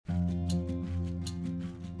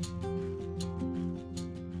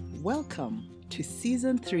Welcome to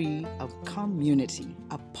Season 3 of Community,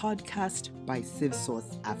 a podcast by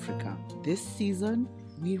CivSource Africa. This season,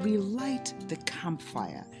 we relight the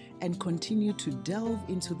campfire and continue to delve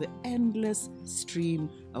into the endless stream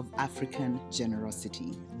of African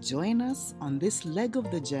generosity. Join us on this leg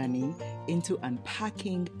of the journey into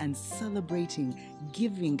unpacking and celebrating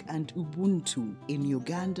giving and Ubuntu in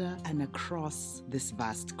Uganda and across this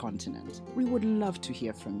vast continent. We would love to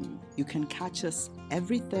hear from you. You can catch us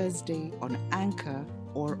every Thursday on Anchor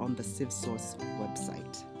or on the CivSource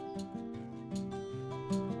website.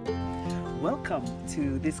 Welcome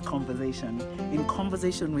to this conversation. In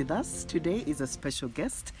conversation with us today is a special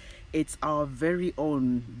guest. It's our very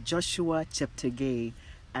own Joshua Cheptegei,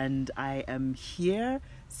 and I am here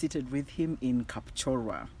seated with him in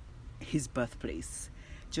Kapchorwa, his birthplace.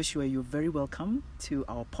 Joshua, you're very welcome to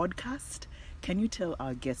our podcast. Can you tell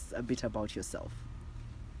our guests a bit about yourself?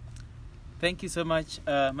 Thank you so much.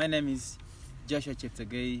 My name is Joshua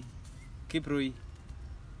Cheptegei, Kiprui,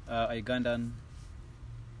 Ugandan,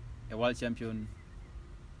 a world champion,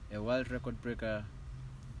 a world record breaker,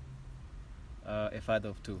 a father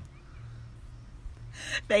of two.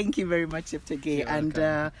 Thank you very much, Cheptegei.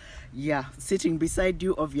 And sitting beside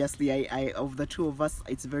you, obviously, I of the two of us,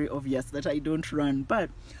 it's very obvious that I don't run, but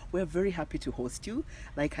we're very happy to host you.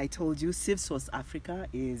 Like I told you, CivSource Africa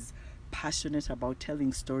is passionate about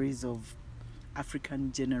telling stories of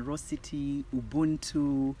African generosity,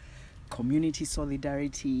 Ubuntu, community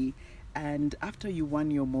solidarity. And after you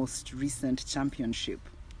won your most recent championship,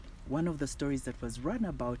 one of the stories that was run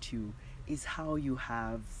about you is how you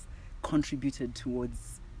have contributed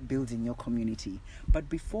towards building your community. But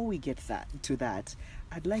before we get to that,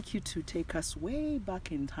 I'd like you to take us way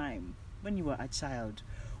back in time. When you were a child,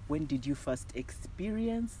 when did you first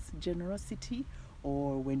experience generosity,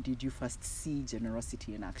 or when did you first see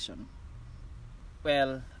generosity in action?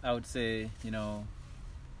 Well, I would say,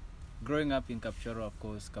 growing up in Kapchorwa, of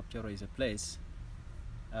course, Kapchorwa is a place.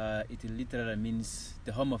 It literally means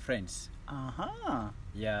the home of friends. Uh-huh.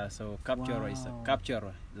 Yeah, so Kapchorwa is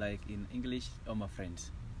Kapchorwa, like in English, home of friends.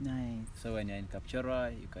 Nice. So when you're in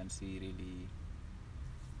Kapchorwa, you can see really...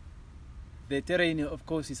 The terrain, of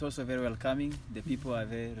course, is also very welcoming. The people are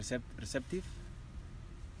very receptive.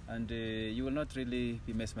 And you will not really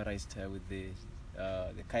be mesmerized with the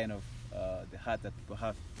kind of the heart that people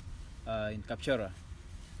have in Kapchorwa.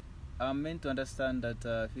 I'm meant to understand that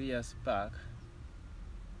a few years back,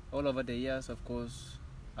 all over the years, of course,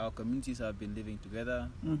 our communities have been living together.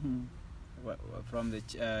 Mm-hmm. From the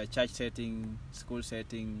church setting, school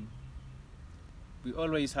setting. We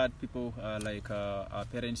always had people our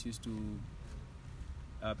parents used to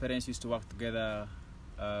work together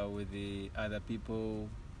with the other people.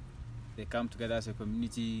 They come together as a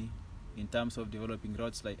community in terms of developing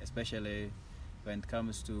roads, like especially when it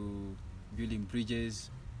comes to building bridges.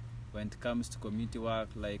 When it comes to community work,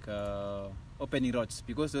 like opening roads,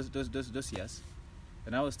 because those years,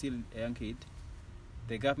 when I was still a young kid,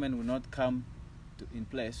 the government will not come in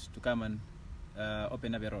place to come and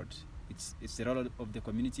open up a road. It's the role of the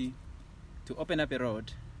community to open up a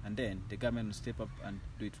road, and then the government will step up and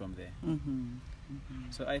do it from there. Mm-hmm.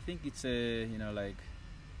 Mm-hmm. So I think it's and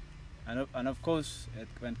of course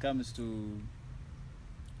when it comes to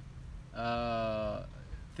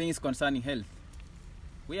things concerning health.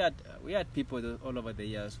 We had people all over the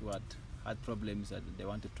years who had problems that they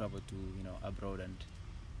want to travel to abroad, and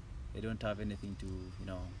they don't have anything to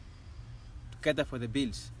to cater for the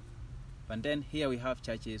bills. But then here we have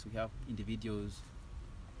churches, we have individuals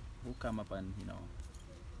who come up and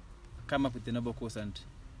come up with the noble cause and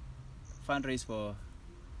fundraise for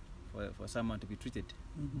someone to be treated.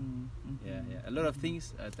 Mm-hmm. Mm-hmm. Yeah. A lot of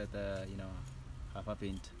things that have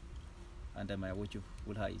happened under my watch of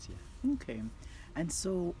Wulha is here. Okay. And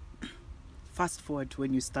so, fast forward to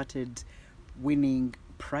when you started winning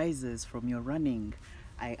prizes from your running,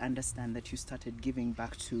 I understand that you started giving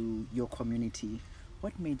back to your community.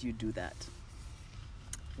 What made you do that?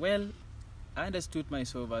 Well, I understood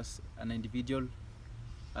myself as an individual,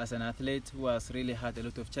 as an athlete who has really had a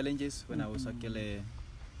lot of challenges when I was actually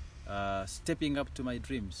stepping up to my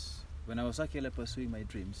dreams, when I was actually pursuing my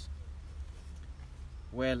dreams.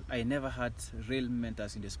 Well, I never had real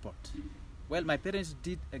mentors in the sport. Well, my parents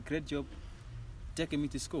did a great job taking me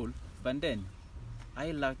to school, but then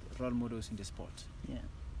I lacked role models in the sport. Yeah.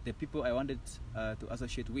 The people I wanted to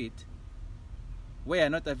associate with were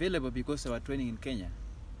not available because they were training in Kenya.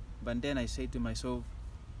 But then I said to myself,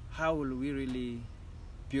 how will we really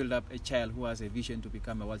build up a child who has a vision to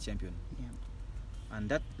become a world champion? Yeah. And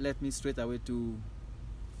that led me straight away to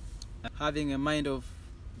having a mind of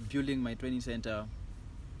building my training center,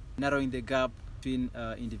 narrowing the gap between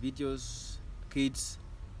individuals, kids,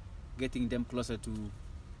 getting them closer to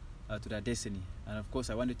their destiny. And of course,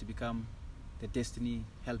 I wanted to become the destiny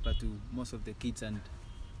helper to most of the kids and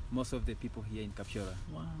most of the people here in Kapchorwa.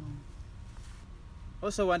 Wow.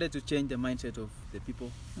 Also wanted to change the mindset of the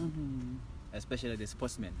people, Mm-hmm. especially the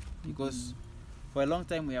sportsmen, because for a long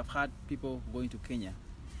time we have had people going to Kenya,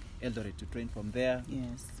 Eldoret, to train from there.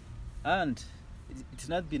 Yes. And it's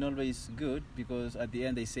not been always good, because at the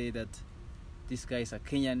end they say that these guys are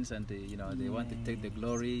Kenyans and they want to take the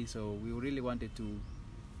glory. So we really wanted to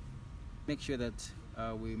make sure that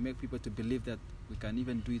we make people to believe that we can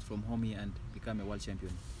even do it from home here and become a world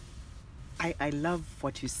champion. I love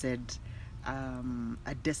what you said,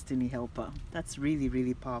 a destiny helper. That's really,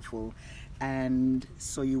 really powerful. And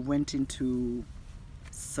so you went into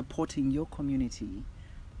supporting your community,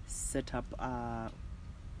 set up,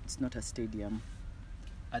 it's not a stadium,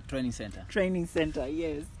 A training center. training center,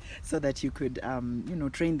 yes, so that you could,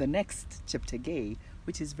 train the next Cheptegei,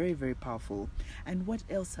 which is very, very powerful. And what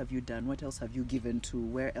else have you done? What else have you given to?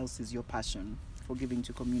 Where else is your passion for giving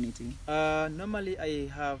to community? We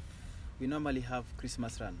normally have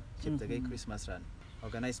Christmas run, Cheptegei Mhm. Christmas run,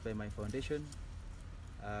 organized by my foundation.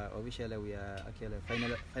 Officially, we are actually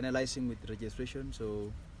finalizing with registration,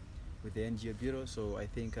 so with the NGO Bureau. So I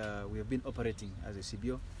think we have been operating as a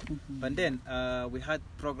CBO. Mhm. But then we had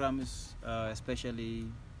programs, especially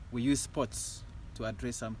we use sports to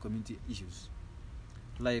address some community issues.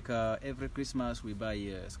 Like every Christmas we buy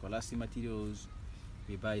scholastic materials,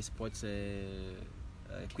 we buy sports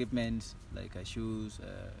equipment like shoes,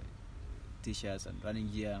 t-shirts and running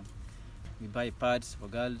gear. We buy pads for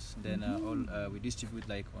girls, then we distribute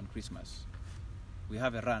like on Christmas. We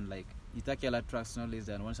have a run, like it actually attracts no less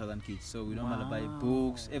than 1,000 kids. So we normally buy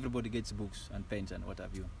books, everybody gets books and pens and what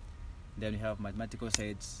have you. Then we have mathematical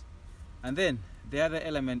sets. And then the other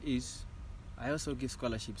element is I also give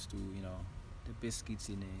scholarships to the best kids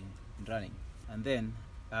in running. And then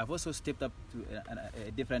I've also stepped up to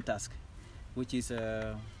a different task, which is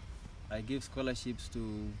I give scholarships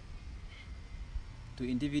to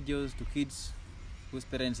individuals, to kids whose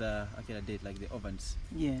parents are actually dead, like the orphans.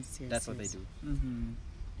 Yes, yes. That's what yes. they do. Mm-hmm.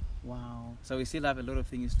 Wow. So we still have a lot of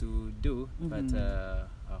things to do, but our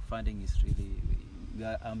funding is really,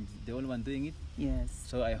 I'm the only one doing it. Yes.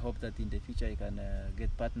 So I hope that in the future I can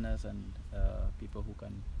get partners and people who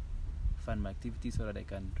can fund my activities so that I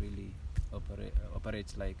can really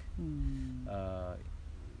operate like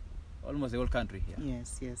almost the whole country here.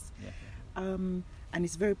 Yes, yes. Yeah. And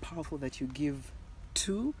it's very powerful that you give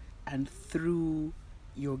to and through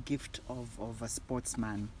your gift of a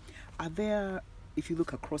sportsman. Are there, if you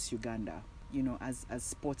look across Uganda, as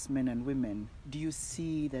sportsmen and women, do you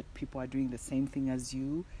see that people are doing the same thing as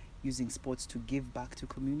you, using sports to give back to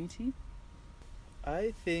community?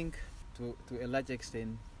 I think to a large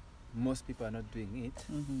extent, most people are not doing it,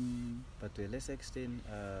 but to a lesser extent,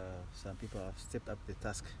 some people have stepped up the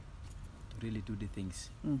task to really do the things.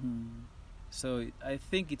 So I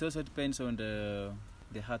think it also depends on the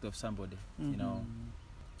heart of somebody.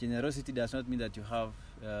 Generosity does not mean that you have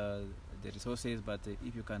the resources, but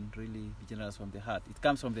if you can really be generous from the heart, it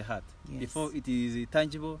comes from the heart. Yes. Before it is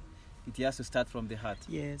tangible, it has to start from the heart.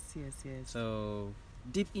 Yes, yes, yes. So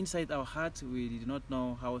deep inside our heart, we do not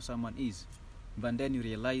know how someone is, but then you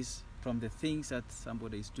realize from the things that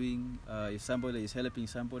somebody is doing, if somebody is helping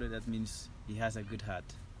somebody, that means he has a good heart.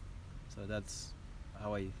 So that's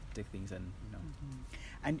how I take things, and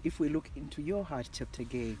And if we look into your heart,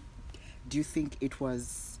 Cheptegei, do you think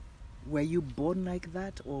were you born like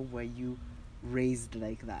that, or were you raised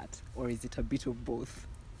like that, or is it a bit of both?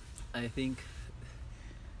 I think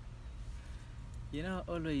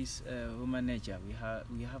always human nature. We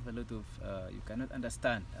have a lot of you cannot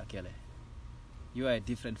understand. Akele, you are a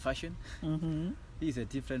different fashion. He is a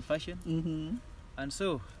different fashion, and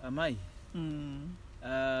so am I.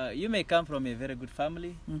 You may come from a very good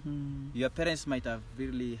family. Your parents might have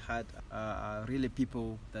really had really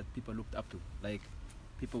people that people looked up to, like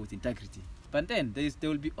people with integrity. But then there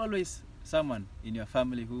will be always someone in your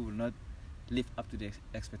family who will not live up to the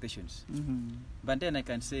expectations. But then I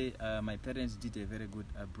can say my parents did a very good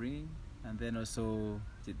upbringing, and then also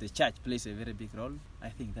the church plays a very big role. I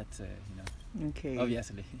think that's Okay.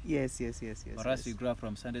 obviously. Yes. For us, we grew up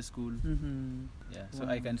from Sunday school. Yeah, so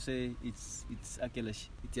Wow. I can say it's actually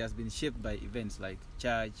it has been shaped by events like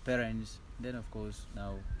church, parents, then of course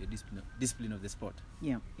now the discipline of the sport.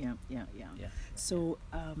 Yeah. So,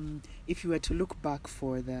 if you were to look back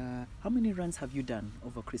for how many runs have you done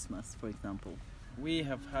over Christmas, for example? We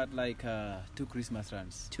have had like 2 Christmas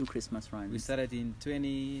runs. 2 Christmas runs. We started in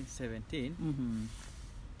 2017,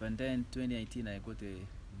 but then 2018 I got a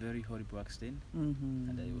very horrible accident, Mm-hmm.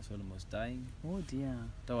 and I was almost dying Oh dear.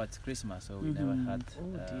 towards Christmas. So we never had.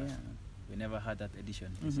 Oh dear. We never had that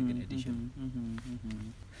edition, the second edition.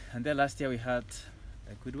 Mm-hmm. And then last year we had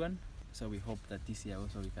a good one. So we hope that this year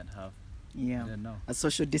also we can have. Yeah. I don't know. A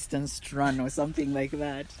social distanced run or something like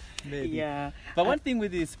that. Maybe. Yeah. But one thing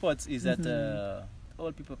with these sports is that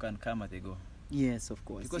all people can come and they go. Yes, of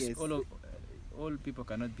course. Because yes. all people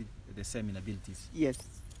cannot be the same in abilities. Yes.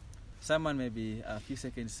 Someone may be a few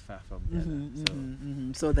seconds far from the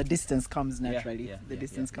other. So the distance comes naturally. The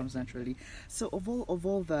distance comes naturally. So of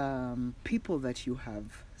all the people that you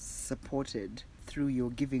have supported through your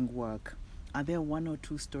giving work, are there one or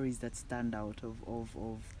two stories that stand out of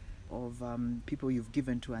people you've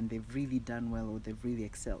given to and they've really done well or they've really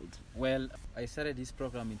excelled? Well, I started this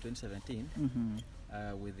program in 2017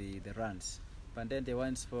 with the runs. But then the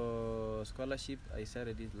ones for scholarship, I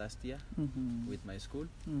started it last year with my school.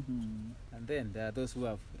 And then there are those who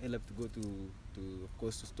have helped to go to of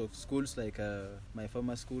course, to schools like my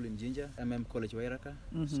former school in Jinja, College Wairaka.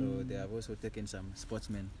 So they have also taken some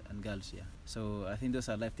sportsmen and girls here. So I think those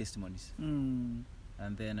are life testimonies.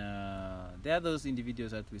 And then there are those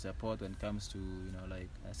individuals that we support when it comes to, like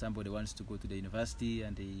somebody wants to go to the university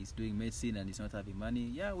and he's doing medicine and he's not having money.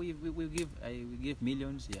 Yeah, we give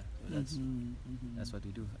millions. Yeah, so that's what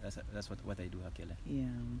we do. That's what I do, Akele. Yeah.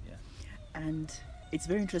 Yeah. And it's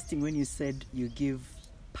very interesting when you said you give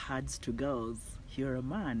pads to girls. You're a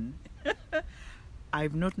man.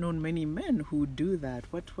 I've not known many men who do that.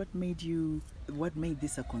 What made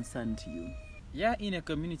this a concern to you? Yeah, in a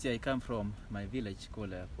community I come from, my village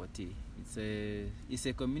called Poti. It's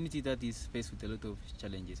a community that is faced with a lot of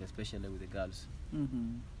challenges, especially with the girls.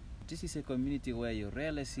 This is a community where you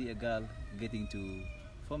rarely see a girl getting to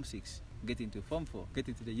Form 6, getting to Form 4,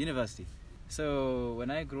 getting to the university. So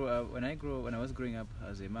when I was growing up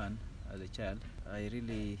as a man, as a child, I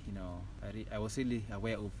really, I was really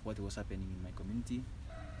aware of what was happening in my community,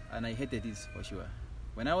 and I hated this for sure.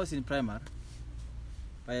 When I was in primary,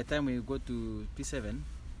 by the time we go to P7,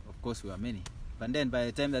 of course we were many. But then by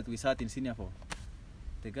the time that we sat in senior 4,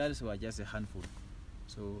 the girls were just a handful.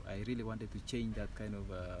 So I really wanted to change that kind of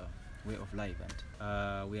way of life.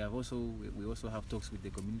 And we also have talks with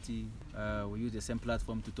the community. We use the same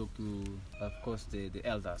platform to talk to, of course, the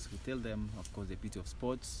elders. We tell them, of course, the beauty of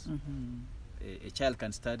sports. A child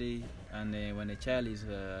can study, and when a child is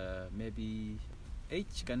maybe 8,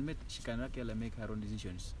 she can actually make her own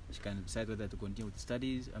decisions. She can decide whether to continue with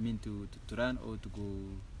studies, to run or to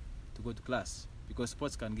go to class, because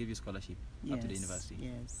sports can give you scholarship up to the university.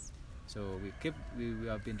 Yes. So we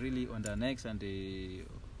have been really on their necks, and we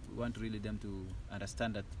want really them to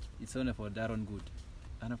understand that it's only for their own good.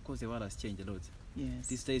 And of course the world has changed a lot. Yes.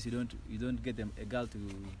 These days you don't get them a girl to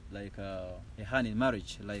like a hand in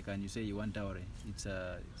marriage, like, and you say you want dowry. It's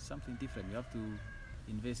something different. You have to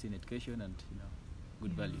invest in education and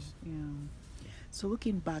good values. Yeah. So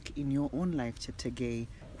looking back in your own life, Cheptegei,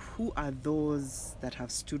 who are those that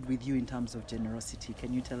have stood with you in terms of generosity?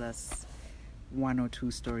 Can you tell us one or two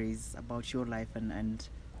stories about your life and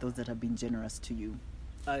those that have been generous to you?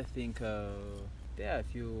 I think there are a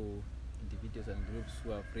few individuals and groups who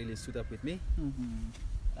have really stood up with me.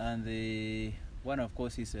 And the one, of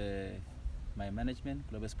course, is my management,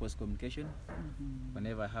 Global Sports Communication.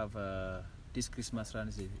 Whenever I have this Christmas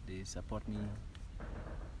runs, they support me.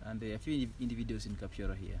 And there are a few individuals in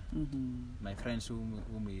Kapchoro here, my friends whom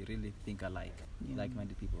we really think alike,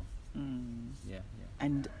 like-minded people. Yeah.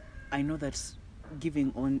 And I know that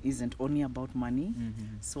giving on isn't only about money.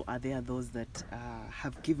 So are there those that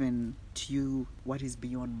have given to you what is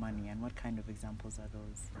beyond money, and what kind of examples are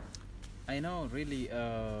those? I know really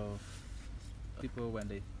people, when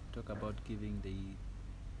they talk about giving, they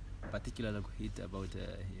particularly hit about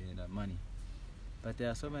money. But there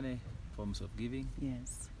are so many forms of giving.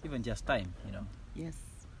 Yes. Even just time, Yes.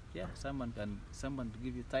 Yeah, someone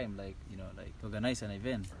give you time, like organize an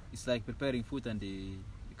event. It's like preparing food, and you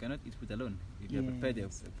cannot eat food alone. If you prepare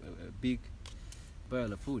a big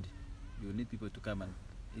boil of food, you need people to come and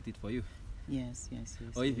eat it for you. Yes.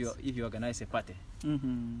 Or if you organize a party,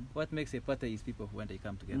 what makes a party is people when they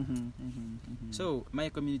come together. So my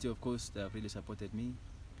community, of course, they have really supported me,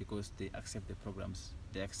 because they accept the programs.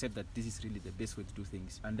 They accept that this is really the best way to do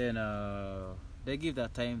things. And then they give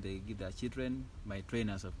that time, they give their children. My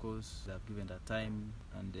trainers, of course, they have given that time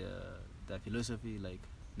and their philosophy, like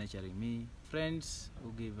nurturing me. Friends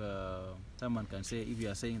who give, someone can say, if you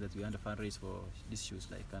are saying that we want to fundraise for these shoes,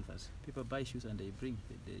 like canvas, people buy shoes and they bring,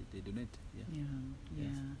 they donate.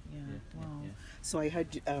 Wow. So I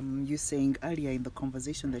heard you saying earlier in the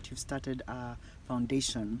conversation that you've started a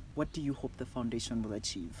foundation. What do you hope the foundation will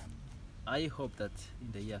achieve? I hope that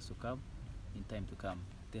in the years to come, in time to come,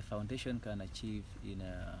 the foundation can achieve in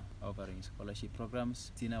offering scholarship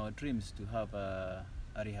programs. It's in our dreams to have a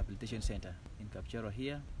rehabilitation center in Kapchorwa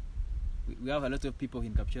here. We have a lot of people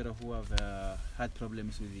in Kapchorwa who have had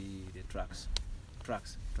problems with the truck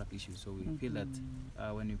issues. So we feel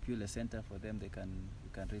that when we build a center for them, we can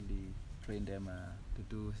really train them to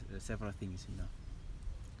do several things, you know.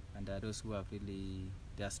 And those who are really,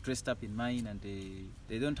 they are stressed up in mind and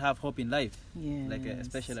they don't have hope in life. Yes. Like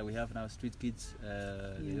especially we have now street kids,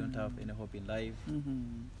 they don't have any hope in life.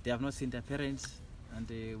 They have not seen their parents, and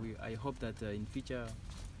I hope that in future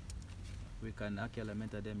we can actually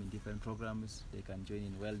mentor them in different programs. They can join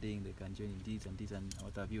in welding, they can join in this and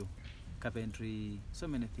what have you. Carpentry, so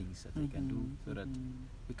many things that they can do so that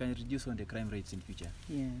we can reduce on the crime rates in future.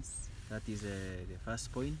 Yes. That is the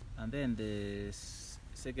first point. And then the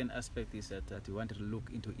second aspect is that we want to look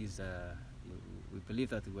into is we believe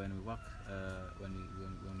that when we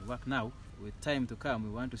work now, with time to come,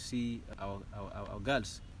 we want to see our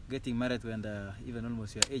girls getting married when they're even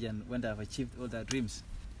almost your age and when they have achieved all their dreams.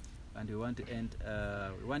 And we want to end.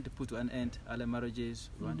 We want to put to an end early marriages.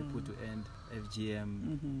 We want to put to end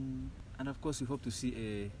FGM, and of course, we hope to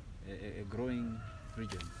see a growing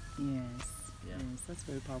region. Yes, yes, that's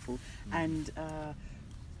very powerful. And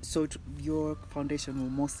so your foundation will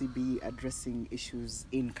mostly be addressing issues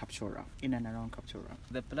in Kapchorwa, in and around Kapchorwa.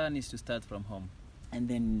 The plan is to start from home, and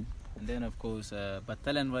then of course, but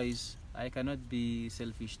talent-wise, I cannot be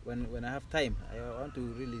selfish. When I have time, I want to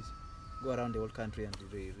really go around the whole country and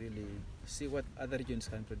really see what other regions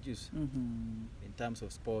can produce in terms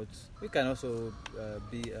of sports. We can also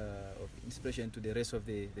be of inspiration to the rest of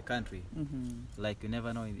the country. Like you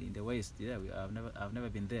never know in the West. Yeah, I've never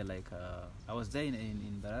been there. Like I was there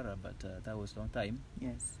in Barara, but that was a long time.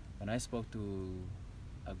 Yes. When I spoke to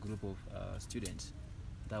a group of students,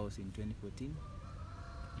 that was in 2014.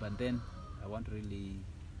 But then I want to really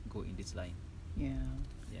go in this line. Yeah.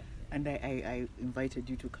 Yeah. And I invited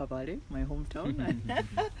you to Kabale, my hometown.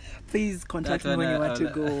 Please contact me when you want to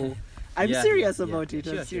go. I'm serious about it.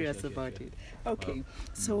 I'm serious about it. Okay.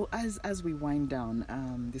 So as we wind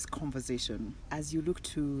down this conversation, as you look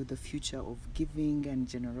to the future of giving and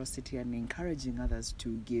generosity and encouraging others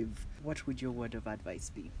to give, what would your word of advice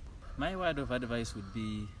be? My word of advice would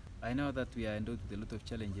be, I know that we are endowed with a lot of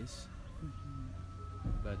challenges,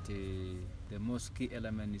 but the most key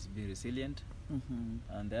element is being resilient.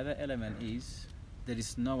 And the other element is there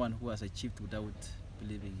is no one who has achieved without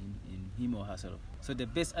believing in him or herself. So the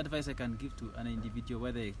best advice I can give to an individual,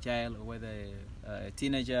 whether a child or whether a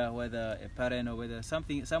teenager, whether a parent or whether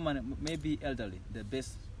someone maybe elderly, the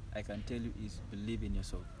best I can tell you is believe in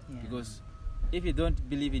yourself. Yeah. Because if you don't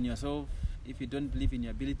believe in yourself, if you don't believe in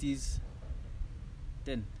your abilities,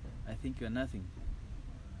 then I think you are nothing.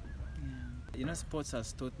 You know, sports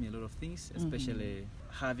has taught me a lot of things, especially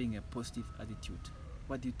having a positive attitude.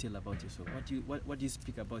 What do you tell about yourself? What do you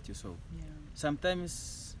speak about yourself? Yeah.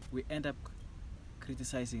 Sometimes we end up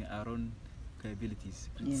criticizing our own capabilities,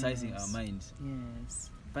 criticizing our minds. Yes.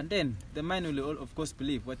 But then the mind will, of course,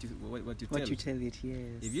 believe what you tell. What you tell it,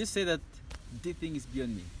 yes. If you say that this thing is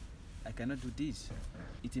beyond me, I cannot do this,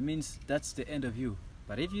 it means that's the end of you.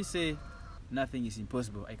 But if you say nothing is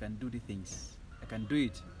impossible, I can do the things, I can do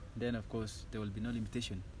it, then of course there will be no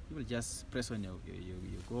limitation. You will just press on your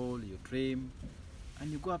goal, your dream,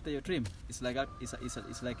 and you go after your dream. It's like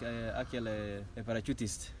actually a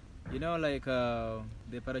parachutist. You know, like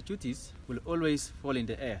the parachutist will always fall in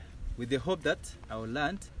the air with the hope that I will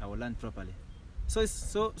land properly. So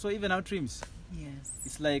even our dreams, yes,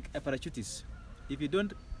 it's like a parachutist. If you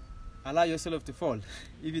don't allow yourself to fall,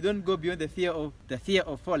 if you don't go beyond the fear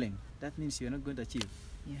of falling, that means you're not going to achieve.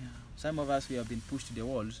 Yeah. Some of us, we have been pushed to the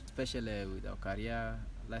walls, especially with our career.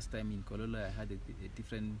 Last time in Kololo, I had a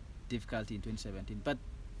different difficulty in 2017. But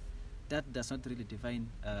that does not really define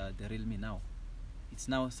the real me now. It's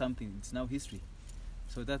now something, it's now history.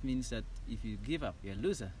 So that means that if you give up, you're a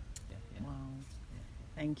loser. Yeah. Wow.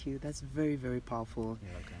 Thank you. That's very, very powerful.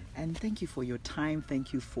 You're welcome. And thank you for your time.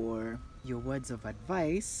 Thank you for your words of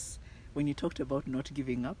advice. When you talked about not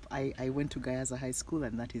giving up, I went to Gayaza High School,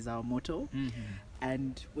 and that is our motto.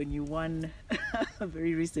 And when you won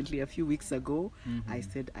very recently, a few weeks ago, I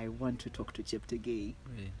said, I want to talk to Cheptegei.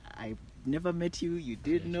 Really? I never met you. You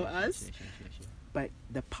did know us. Sure. But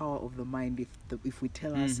the power of the mind, if we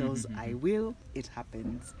tell ourselves, I will, it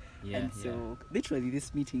happens. Yeah, and so literally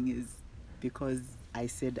this meeting is because I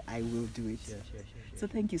said I will do it. Sure. So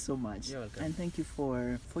thank you so much. You're welcome. And thank you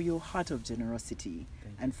for your heart of generosity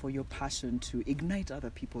and for your passion to ignite other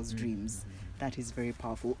people's dreams. That is very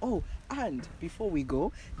powerful. Oh, and before we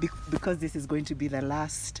go, because this is going to be the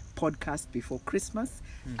last podcast before Christmas,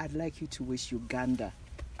 I'd like you to wish Uganda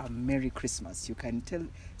a Merry Christmas. You can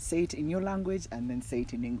say it in your language and then say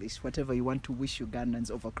it in English, whatever you want to wish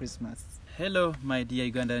Ugandans over Christmas. Hello, my dear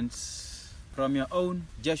Ugandans. From your own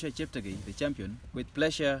Joshua Cheptegei, the champion. With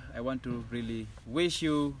pleasure, I want to really wish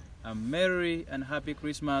you a Merry and Happy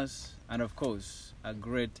Christmas and, of course, a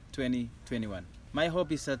great 2021. My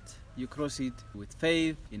hope is that you cross it with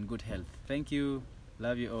faith in good health. Thank you.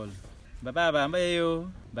 Love you all. Bye-bye. Bye-bye.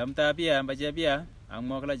 Bye-bye. Bye-bye. Ang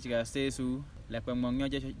mo kala jika stesu lekwang mongyo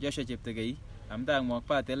Joshua Cheptegei. Amta ang mo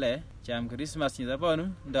pa tele cham Christmas ni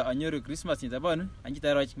taponu nda anyuru Christmas ni taponu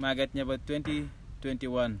anjita roj magat nya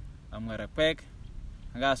 2021 am ngarapek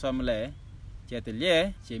nga somle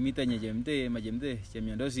chetelye chemita nya jemte majemte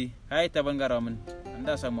chemiondosi hai taban garomen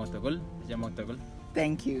anda samotogol jamotogol.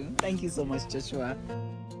 Thank you so much, Joshua.